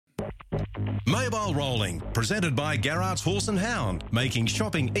Mobile Rolling, presented by Garrard's Horse and Hound, making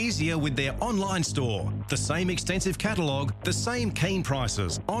shopping easier with their online store. The same extensive catalogue, the same keen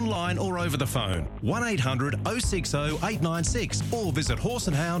prices, online or over the phone. 1800 060 896 or visit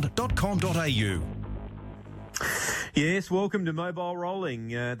horseandhound.com.au. Yes, welcome to Mobile Rolling,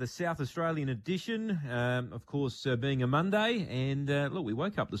 the South Australian edition, of course, being a Monday. And look, we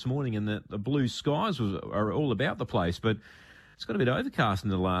woke up this morning and the blue skies are all about the place, but it's got a bit overcast in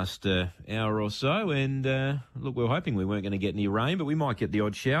the last hour or so. And look, we were hoping we weren't going to get any rain, but we might get the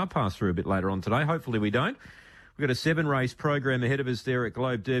odd shower pass through a bit later on today. Hopefully we don't. We've got a 7-race program ahead of us there at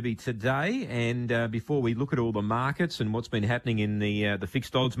Globe Derby today. And before we look at all the markets and what's been happening in the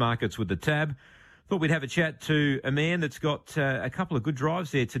fixed odds markets with the tab, thought we'd have a chat to a man that's got a couple of good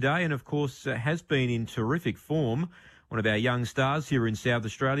drives there today and, of course, has been in terrific form. One of our young stars here in South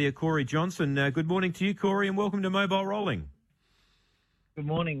Australia, Corey Johnson. Good morning to you, Corey, and welcome to Mobile Rolling. Good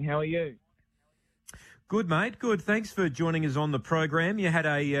morning. How are you? Good, mate. Good. Thanks for joining us on the program. You had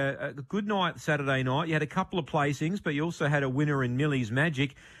a good night Saturday night. You had a couple of placings, but you also had a winner in Millie's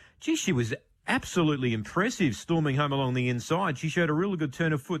Magic. Gee, she was absolutely impressive storming home along the inside. She showed a really good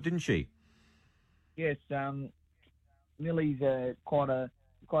turn of foot, didn't she? Yes. Millie's quite a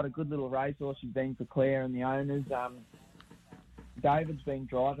good little racehorse. She's been for Claire and the owners. David's been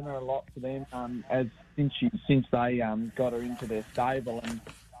driving her a lot for them since they got her into their stable, and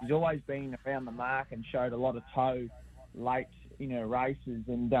she's always been around the mark and showed a lot of toe late in her races.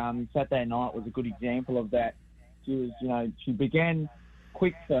 And Saturday night was a good example of that. She began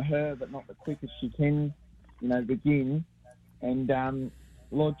quick for her, but not the quickest she can, begin. And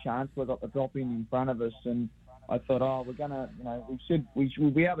Lord Chancellor got the drop in front of us, and I thought, we're gonna, we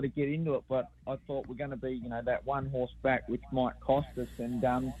should be able to get into it, but I thought we're going to be, that one horse back, which might cost us. And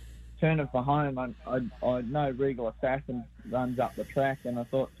Turning for Home, I know Regal Assassin runs up the track, and I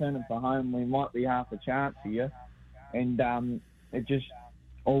thought Turning for Home, we might be half a chance here. And it just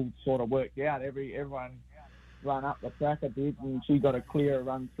all sort of worked out. Everyone run up the track a bit, and she got a clearer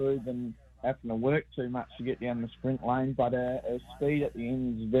run through than having to work too much to get down the sprint lane. But her speed at the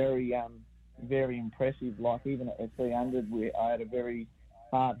end is very impressive. Like, even at the 300, I had a very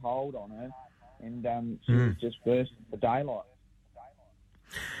hard hold on her, and she was just bursting for daylight.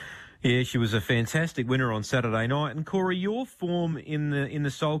 Yeah, she was a fantastic winner on Saturday night. And Corey, your form in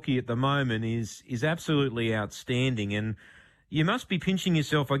the sulky at the moment is absolutely outstanding. And you must be pinching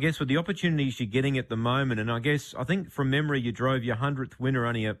yourself, I guess, with the opportunities you're getting at the moment. And I think from memory, you drove your 100th winner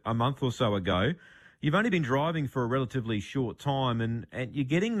only a month or so ago. You've only been driving for a relatively short time, and you're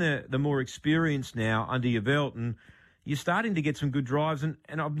getting the more experience now under your belt, and you're starting to get some good drives. And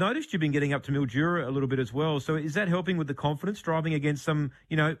I've noticed you've been getting up to Mildura a little bit as well. So is that helping with the confidence, driving against some,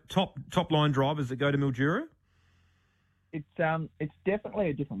 top line drivers that go to Mildura? It's definitely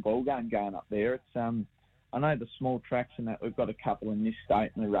a different ballgame going up there. It's I know the small tracks and that we've got a couple in this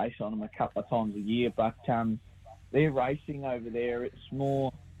state, and we race on them a couple of times a year, but they're racing over there. It's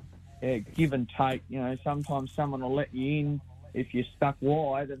more give and take. Sometimes someone will let you in if you're stuck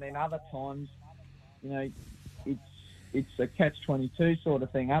wide, and then other times, it's a catch-22 sort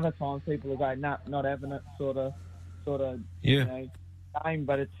of thing. Other times people will go, nah, not having it, sort of, game.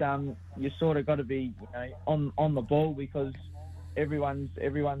 But it's you sort of got to be on the ball, because everyone's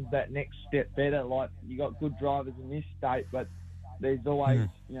that next step better. Like, you got good drivers in this state, but there's always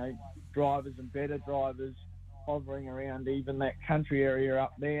drivers and better drivers hovering around even that country area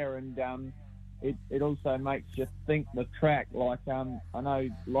up there. And it also makes you think the track. Like, I know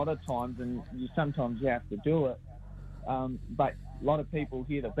a lot of times, and sometimes you have to do it, but a lot of people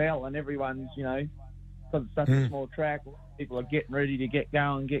hear the bell, and everyone's, because it's such a small track, people are getting ready to get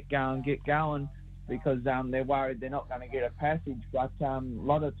going, because they're worried they're not going to get a passage. But a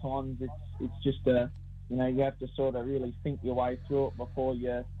lot of times it's just you have to sort of really think your way through it before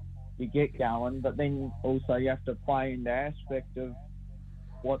you get going. But then also you have to play in the aspect of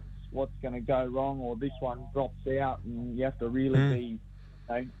what's going to go wrong, or this one drops out, and you have to really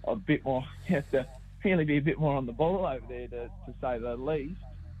be a bit more. You have to really be a bit more on the ball over there, to say the least.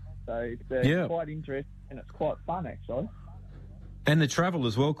 So it's quite interesting, and it's quite fun, actually. And the travel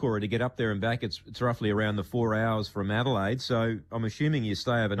as well, Corey, to get up there and back, it's roughly around the 4 hours from Adelaide. So I'm assuming you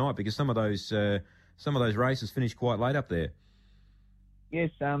stay overnight, because some of those races finish quite late up there. Yes,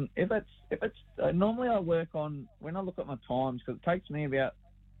 if it's normally I work on, when I look at my times, because it takes me about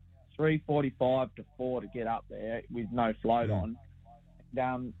 3:45 to 4 to get up there with no float on.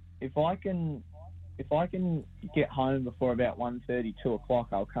 And if I can get home before about 1:30, 2 o'clock,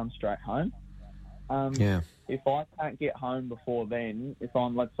 I'll come straight home. If I can't get home before then,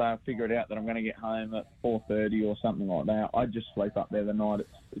 let's say I figure it out that I'm going to get home at 4:30 or something like that, I just sleep up there the night.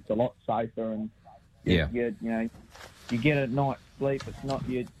 It's a lot safer, and you get a night's sleep. It's not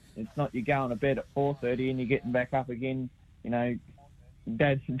you going to bed at 4:30 and you're getting back up again.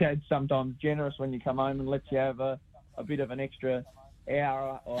 Dad's sometimes generous when you come home and lets you have a bit of an extra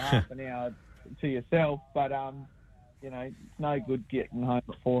hour or half an hour to yourself, but it's no good getting home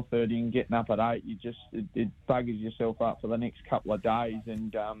at 4:30 and getting up at 8. It buggers yourself up for the next couple of days,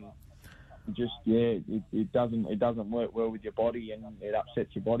 and it doesn't work well with your body, and it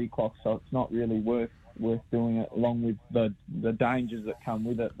upsets your body clock. So it's not really worth doing it, along with the dangers that come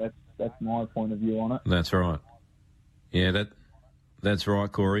with it. That's my point of view on it. That's right. Yeah, That's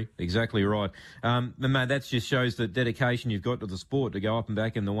right, Corey. Exactly right. And mate, that just shows the dedication you've got to the sport to go up and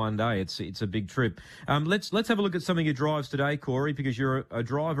back in the one day. It's a big trip. Let's have a look at some of your drives today, Corey, because you're a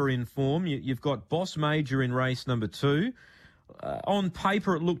driver in form. You've got Boss Major in race number 2. On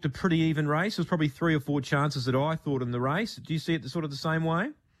paper, it looked a pretty even race. There's probably 3 or 4 chances that I thought in the race. Do you see it sort of the same way?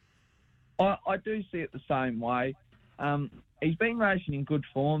 I do see it the same way. He's been racing in good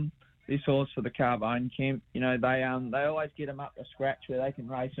form, this horse, for the Carbone camp. They always get him up to scratch where they can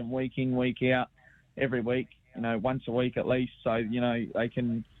race him week in, week out, every week, once a week at least. So,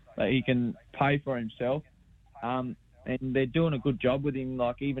 he can pay for himself. And they're doing a good job with him.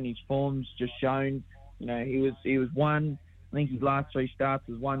 Like, even his form's just shown, he was one, I think his last 3 starts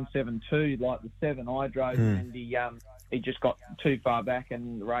was 1.72, like the 7 I drove, and he just got too far back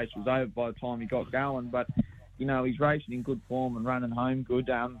and the race was over by the time he got going. But, he's racing in good form and running home good.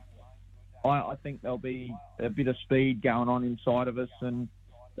 I think there'll be a bit of speed going on inside of us, and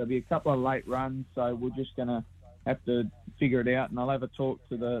there'll be a couple of late runs, so we're just going to have to figure it out, and I'll have a talk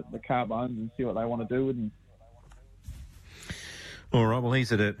to the Carbones and see what they want to do with him. All right, well,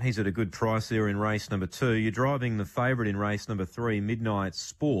 he's at a good price there in race number 2. You're driving the favourite in race number 3, Midnight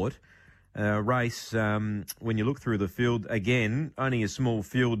Sport. Race, when you look through the field, again, only a small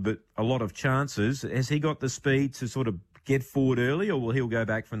field, but a lot of chances. Has he got the speed to sort of get forward early, or will he go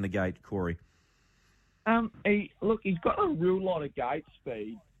back from the gate, Corey? He's got a real lot of gate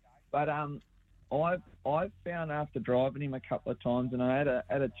speed, but I've found after driving him a couple of times, and I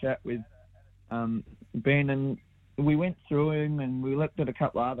had a chat with Ben, and we went through him and we looked at a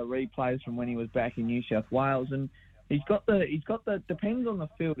couple of other replays from when he was back in New South Wales, and he's got the depends on the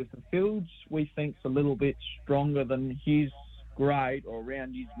field. If the field's we think's a little bit stronger than his grade or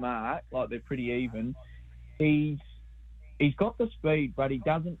around his mark, like they're pretty even, He's got the speed, but he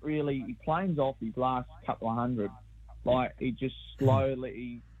doesn't really. He planes off his last couple of hundred, like he just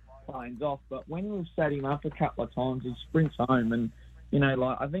slowly planes off. But when we've sat him up a couple of times, he sprints home, and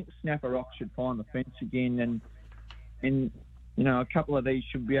I think Snapper Rock should find the fence again, and a couple of these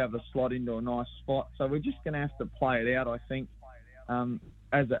should be able to slot into a nice spot. So we're just going to have to play it out, I think,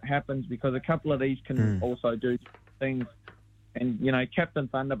 as it happens, because a couple of these can also do things. And Captain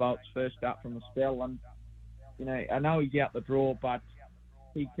Thunderbolt's first up from the spell, and I know he's out the draw, but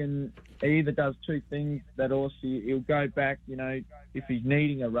he either does 2 things. That also he'll go back, if he's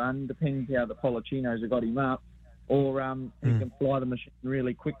needing a run, depends how the Polichinos have got him up, or he can fly the machine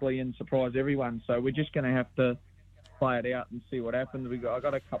really quickly and surprise everyone. So we're just going to have to play it out and see what happens. I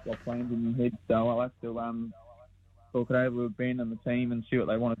got a couple of plans in my head, so I'll have to talk it over with Ben and the team and see what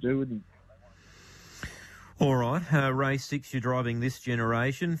they want to do with him. All right, race 6, you're driving this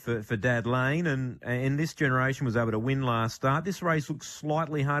generation for Dad Lane, and this generation was able to win last start. This race looks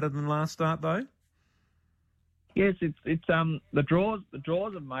slightly harder than last start, though. Yes, it's the draws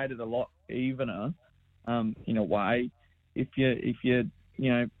have made it a lot evener, in a way. If you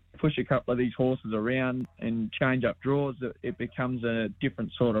push a couple of these horses around and change up draws, it becomes a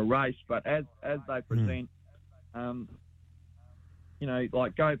different sort of race. But as they present, like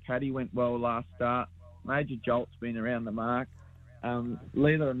Go Paddy went well last start. Major Jolt's been around the mark.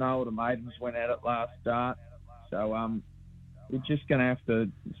 Leather and No Ultimatums went at it last start. So we're just going to have to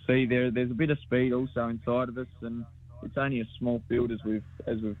see. There's a bit of speed also inside of us, and it's only a small field as we've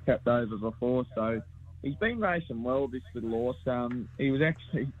capped over before. So he's been racing well, this little horse. He was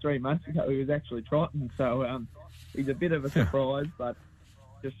actually 3 months ago. He was actually trotting. So he's a bit of a surprise, but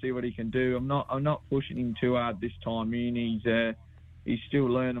just see what he can do. I'm not pushing him too hard this time in. He's still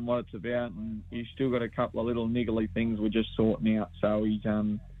learning what it's about, and he's still got a couple of little niggly things we're just sorting out. So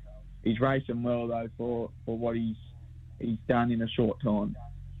he's racing well, though, for what he's done in a short time.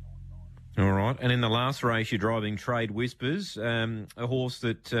 All right. And in the last race, you're driving Trade Whispers, a horse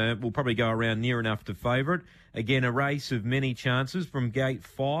that will probably go around near enough to favourite. Again, a race of many chances from gate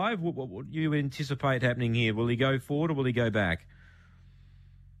 5. What do you anticipate happening here? Will he go forward or will he go back?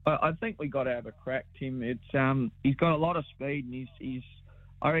 I think we got to have a crack, Tim. It's he's got a lot of speed, and he's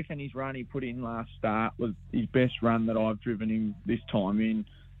I reckon his run he put in last start was his best run that I've driven him this time in.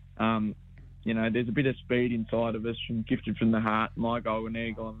 There's a bit of speed inside of us from Gifted from the Heart, My Golden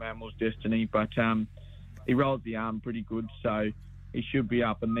Eagle, and Mammal's Destiny, but he rolls the arm pretty good, so he should be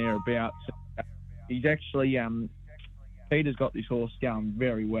up and thereabouts. He's actually Peter's got this horse going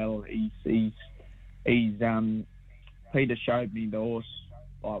very well. Peter showed me the horse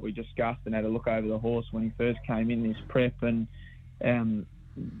like we discussed and had a look over the horse when he first came in this prep, and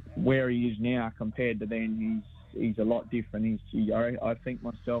where he is now compared to then, he's a lot different. I think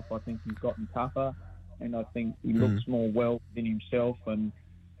he's gotten tougher, and I think he looks more well in himself, and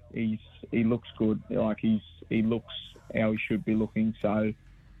he looks good. Like he looks how he should be looking. So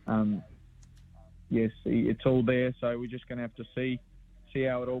yes, it's all there. So we're just going to have to see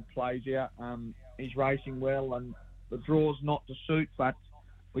how it all plays out. He's racing well, and the draw's not to suit, but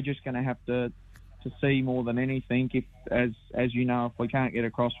we're just going to have to see more than anything. If, as you know, if we can't get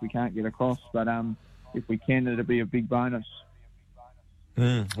across, we can't get across. But if we can, it'll be a big bonus.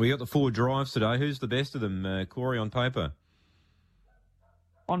 We got the 4 drives today. Who's the best of them, Corey, on paper?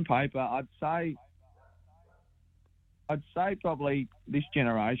 On paper, I'd say probably this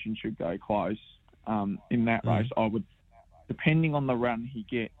generation should go close in that race. I would, depending on the run he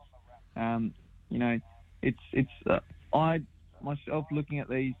gets. I myself looking at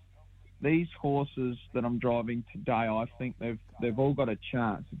these horses that I'm driving today, I think they've all got a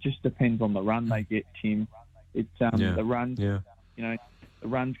chance. It just depends on the run they get, Tim. It's the run. Yeah. The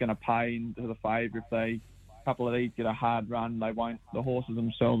run's going to pay into the favour. If a couple of these get a hard run, they won't. The horses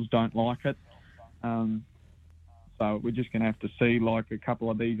themselves don't like it. So we're just going to have to see. Like a couple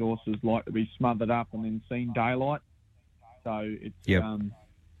of these horses like to be smothered up and then seen daylight. So it's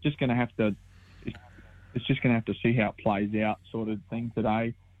just going to have to. It's just going to have to see how it plays out, sort of thing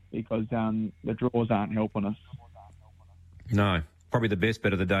today, because the draws aren't helping us. No. Probably the best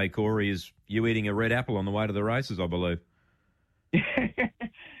bet of the day, Corey, is you eating a red apple on the way to the races, I believe.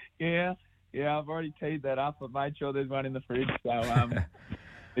 Yeah, I've already teed that up. I've made sure there's one in the fridge. So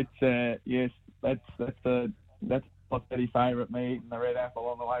it's yes, that's my pretty favourite, me eating the red apple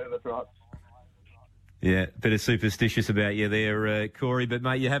on the way to the trots. Yeah, a bit of superstitious about you there, Corey. But,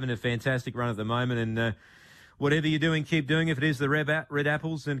 mate, you're having a fantastic run at the moment, and whatever you're doing, keep doing. If it is the red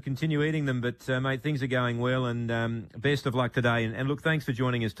apples, and continue eating them. But, mate, things are going well, and best of luck today. And look, thanks for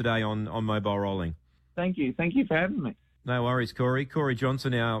joining us today on Mobile Rolling. Thank you. Thank you for having me. No worries, Corey. Corey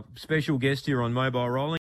Johnson, our special guest here on Mobile Rolling.